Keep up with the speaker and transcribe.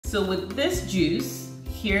So with this juice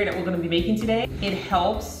here that we're gonna be making today, it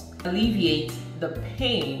helps alleviate the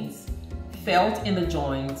pains felt in the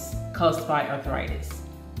joints caused by arthritis.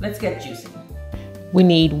 Let's get juicing. We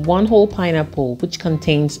need 1 whole pineapple, which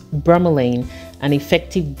contains bromelain, an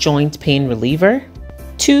effective joint pain reliever,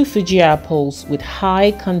 2 Fuji apples with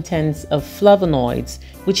high contents of flavonoids,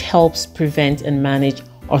 which helps prevent and manage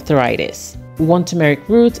arthritis, 1 turmeric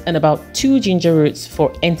root, and about 2 ginger roots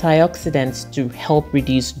for antioxidants to help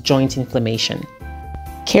reduce joint inflammation.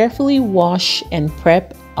 Carefully wash and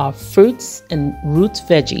prep our fruits and root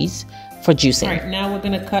veggies for juicing. All right, now we're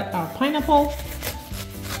gonna cut our pineapple.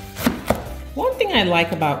 One thing I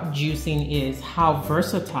like about juicing is how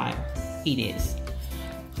versatile it is.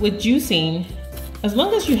 With juicing, as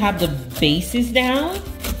long as you have the bases down,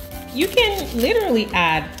 you can literally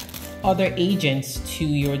add other agents to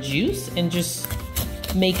your juice and just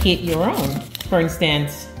make it your own. For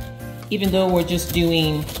instance, even though we're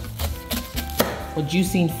juicing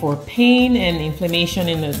for pain and inflammation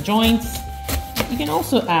in the joints, you can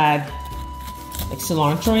also add like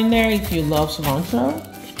cilantro in there if you love cilantro.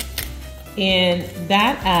 And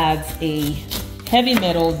that adds a heavy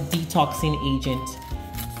metal detoxing agent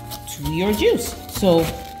to your juice. So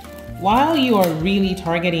while you are really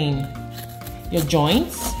targeting your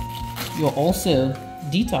joints, you're also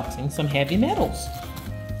detoxing some heavy metals.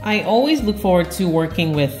 I always look forward to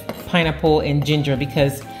working with pineapple and ginger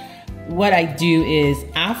because what I do is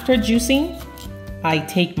after juicing, I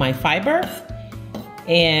take my fiber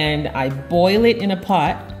and I boil it in a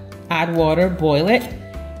pot, add water, boil it.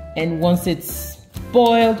 And once it's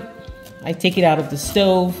boiled, I take it out of the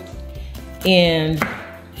stove and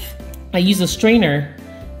I use a strainer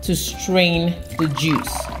to strain the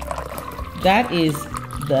juice. That is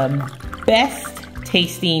the best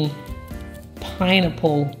tasting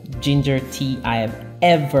pineapple ginger tea I have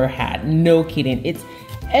ever had. No kidding. It's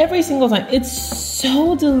every single time. It's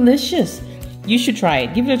so delicious. You should try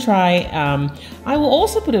it. Give it a try. I will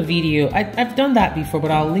also put a video. I've done that before,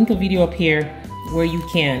 but I'll link a video up here where you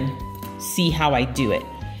can see how I do it.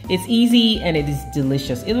 It's easy and it is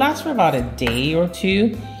delicious. It lasts for about a day or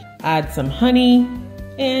 2. Add some honey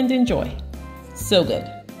and enjoy. So good.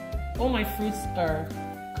 All my fruits are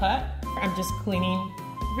cut. I'm just cleaning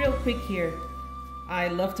real quick here. I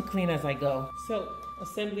love to clean as I go. So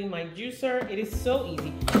assembling my juicer, it is so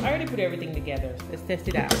easy. I already put everything together. Let's test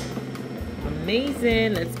it out.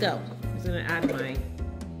 Amazing, let's go. I'm just gonna add my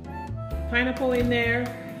pineapple in there.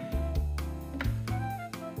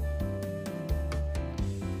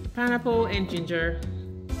 Pineapple and ginger.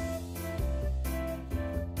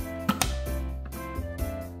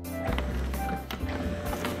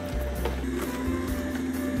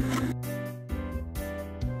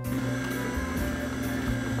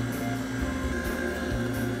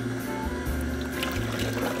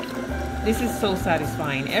 This is so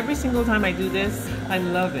satisfying. Every single time I do this, I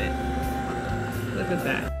love it. Look at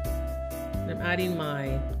that. I'm adding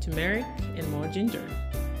my turmeric and more ginger.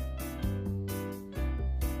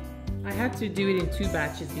 I had to do it in 2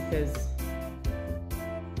 batches because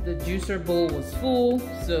the juicer bowl was full,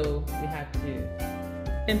 so we had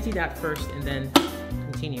to empty that first and then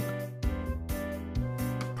continue.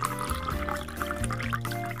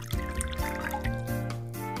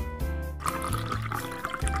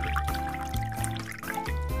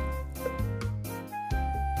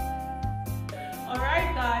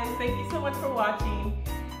 Alright guys, thank you so much for watching.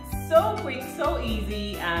 So quick, so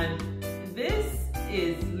easy, and this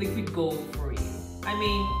is liquid gold for you. I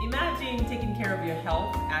mean, imagine taking care of your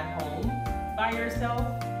health at home by yourself.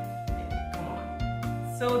 Come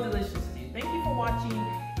on, so delicious too. Thank you for watching,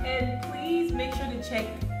 and please make sure to check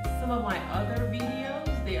some of my other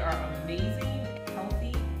videos. They are amazing,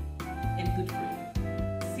 healthy, and good for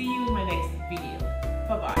you. See you in my next video.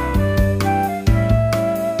 Bye-bye.